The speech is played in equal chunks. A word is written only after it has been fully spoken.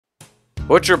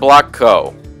Butcher Block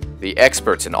Co., the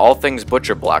experts in all things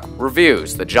butcher block,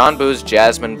 reviews the John Boo's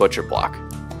Jasmine Butcher Block.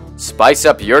 Spice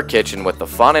up your kitchen with the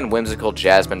fun and whimsical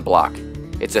Jasmine Block.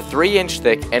 It's a 3-inch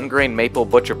thick end-grain maple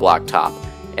butcher block top,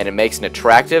 and it makes an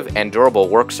attractive and durable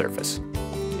work surface.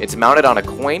 It's mounted on a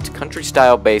quaint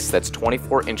country-style base that's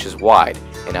 24 inches wide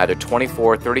and either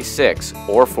 24, 36,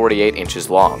 or 48 inches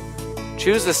long.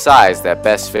 Choose the size that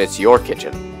best fits your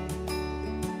kitchen.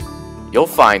 You'll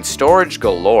find storage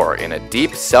galore in a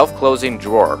deep self-closing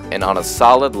drawer and on a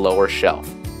solid lower shelf.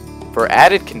 For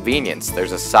added convenience,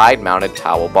 there's a side-mounted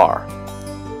towel bar.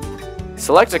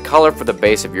 Select a color for the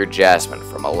base of your Jasmine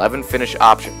from 11 finish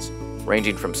options,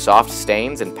 ranging from soft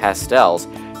stains and pastels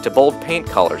to bold paint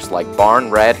colors like barn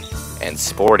red and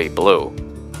sporty blue.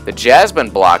 The Jasmine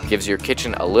Block gives your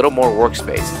kitchen a little more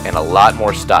workspace and a lot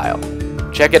more style.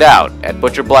 Check it out at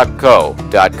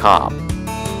butcherblockco.com.